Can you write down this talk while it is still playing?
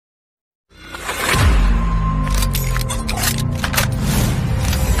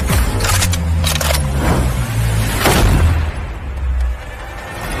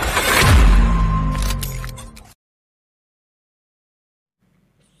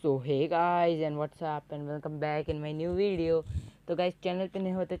So hey guys and WhatsApp and welcome back in my new video. तो guys channel पे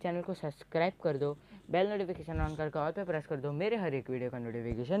नए हो तो चैनल को सब्सक्राइब कर दो, बेल नोटिफिकेशन ऑन करके ऑल पे प्रेस कर दो मेरे हर एक वीडियो का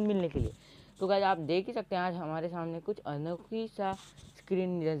नोटिफिकेशन मिलने के लिए। तो गाइस आप देख ही सकते हैं आज हमारे सामने कुछ अनोखी सा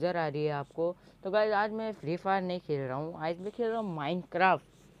स्क्रीन नज़र आ रही है आपको। तो गाइस आज मैं फ्री फायर नहीं खेल रहा हूँ, आज मैं खेल रहा हूँ माइनक्राफ्ट,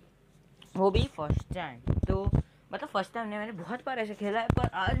 वो भी फर्स्ट टाइम। तो मतलब फर्स्ट टाइम नहीं, मैंने बहुत बार ऐसे खेला है, पर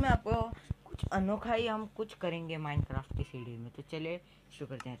आज मैं आपको कुछ अनोखा ही हम कुछ करेंगे माइनक्राफ्ट की सीरीज में। तो चलिए शुरू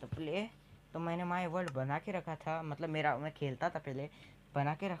करते हैं। तो मैंने माई वर्ल्ड बना के रखा था, मतलब मैं खेलता था पहले,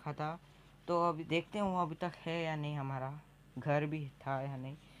 बना के रखा था। तो अभी देखते हैं वो अभी तक है या नहीं, हमारा घर भी था या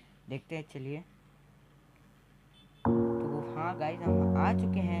नहीं, देखते हैं। चलिए, तो हाँ गाइस हम आ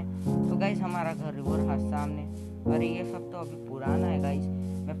चुके हैं। तो गाइस हमारा घर वो रहा सामने। अरे ये सब तो अभी पुराना है गाइस,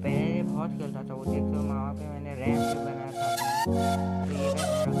 मैं पहले बहुत खेलता था। वो देख लो वहाँ पे मैंने रैंप भी बनाया था। तो ये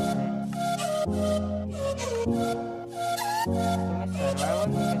मेरा घर है। तो मैं सर्वाइवल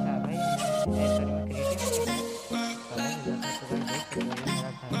में कैसा भाई, मैं क्रिएटिव में कैसा मेरा घर है।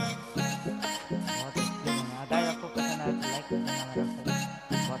 बहुत अच्छी बनाया था, आपको पसंद आया तो लाइक कर देना मेरा घर,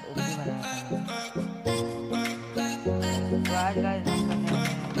 बहुत ओपी बनाया था मैंने। तो आज गाइस हम करने वाले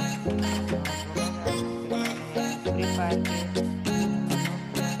हैं फ्री फायर के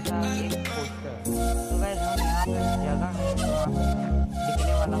एक पोस्टर। तो गाइस हम यहाँ पे जगह है तो वहाँ पे मैं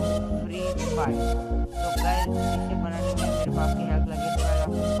लिखने वाला हूँ फ्री फायर। तो गाइस इसे बनाने में मेरे पास की हेल्प लगी, तो गाइस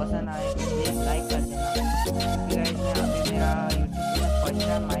आपको पसंद आए तो प्लीज़ लाइक कर देना। क्योंकि गाइस मैं अभी मेरा यूट्यूब पे first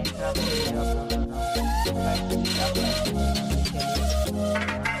time Minecraft video upload कर रहा हूँ। तो गाइस आप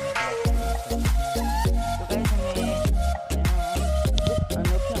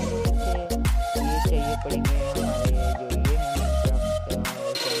पड़ेंगे हमारे जो ये है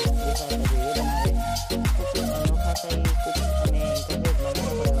कुछ अनोखा सा ही कुछ हमें इंटरफेस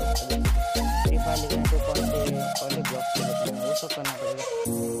बनाना पड़ेगा। फ्री फायर लिखना तो कौन से ब्लॉक से लिखना है वो सब करना पड़ेगा।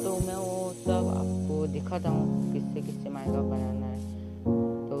 तो मैं वो सब आपको दिखाता हूँ किससे माइनक्राफ्ट बनाना है।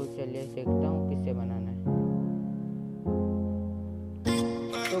 तो चलिए सीखता हूँ किससे बनाना है।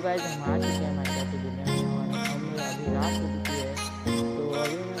 तो गाइस हम आ चुके हैं माइनक्राफ्ट की दुनिया में और हम अभी रात हो चुकी है। तो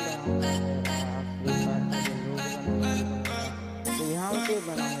अभी मैं बनाऊँगा फ्री फायर का जो लोग बनाऊँगा, तो यहाँ से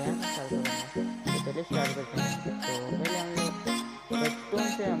बनाऊँगा, यहाँ से स्टार्ट करूँगा। तो पहले स्टार्ट करते हैं। तो पहले हम लोग रेडस्टोन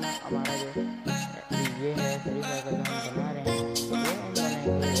से हमारा जो ये है फ्री फायर का जो हम बना रहे हैं वो हम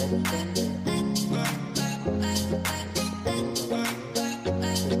बनाएंगे रेडस्टोन से।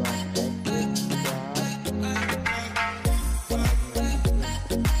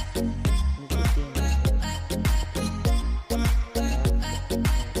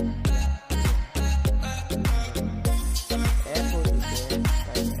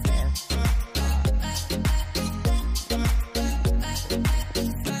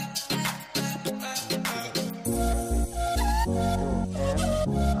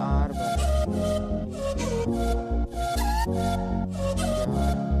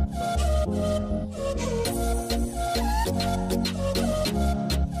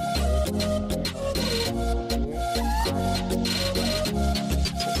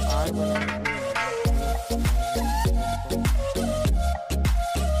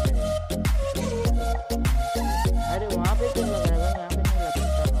 अरे वहाँ पे क्यों लगा है, यहाँ पे नहीं लगता।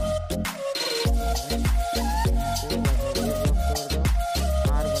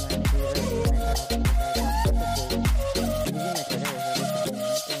 हार बनाने के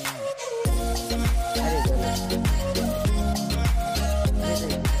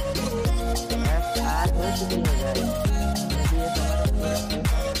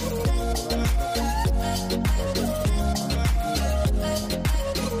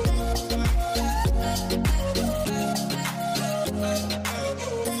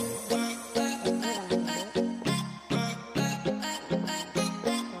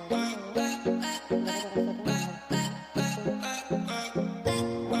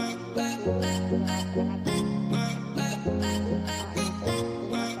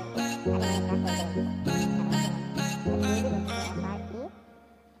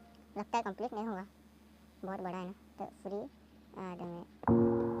लगता है कंप्लीट नहीं होगा, बहुत बड़ा है ना। तो फ्री बन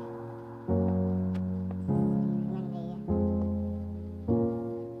गई है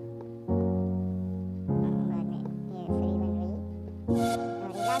बाद में, ये फ्री बन गई।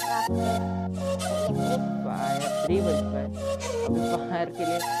 फ्री बचता है अभी फायर के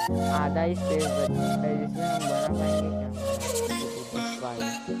लिए आधा ही स्पेस बचता है जिसमें हम बना पाएंगे क्या।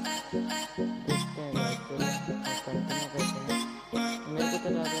 देखते हैं कंटिन्यू करते हैं। मेरे को तो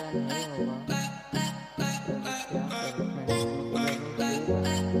लग रहा नहीं होगा,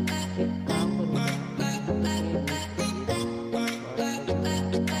 एक काम करूँगा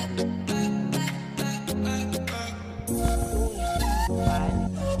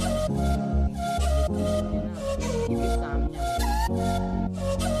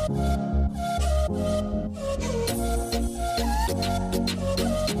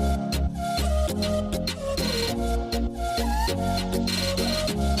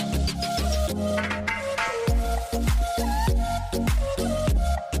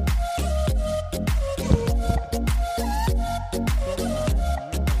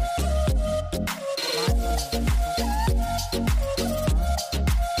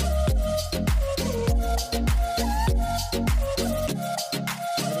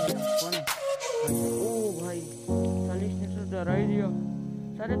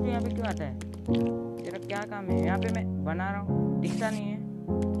यहाँ पे क्यों आता है? तेरा क्या काम है? यहाँ पे मैं बना रहा हूँ, दिखता नहीं है।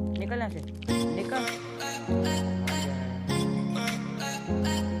 निकल यहाँ से, निकल।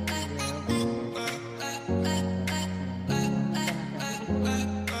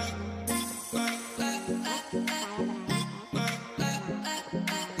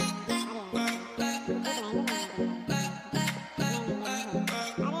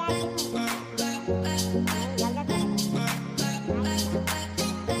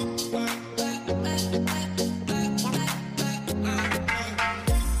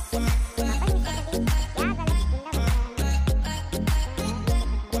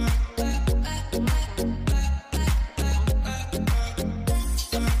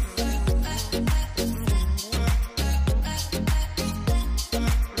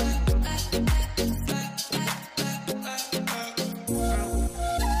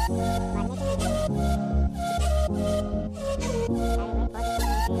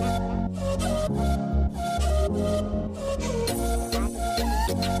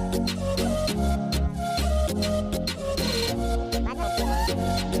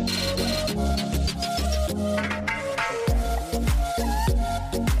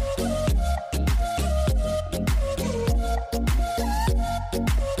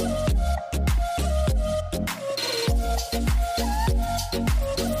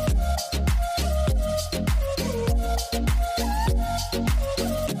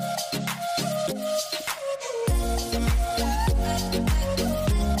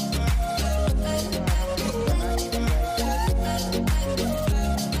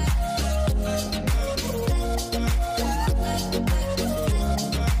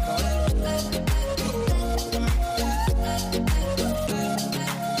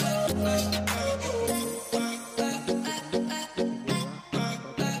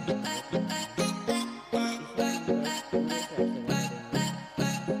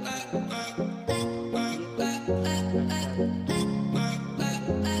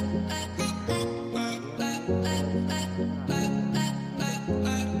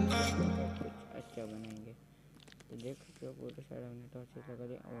 अच्छा बनाएंगे तो देख सकते हो पूरे साइड हमने टॉर्च लगा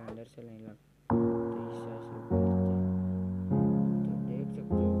दिया और अंदर से लाइन लगा तो देख सकते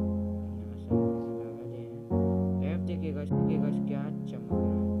हो यहाँ से लगा दिए हैं। देखिएगा क्या चमक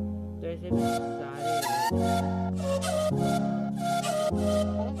रहा है। तो ऐसे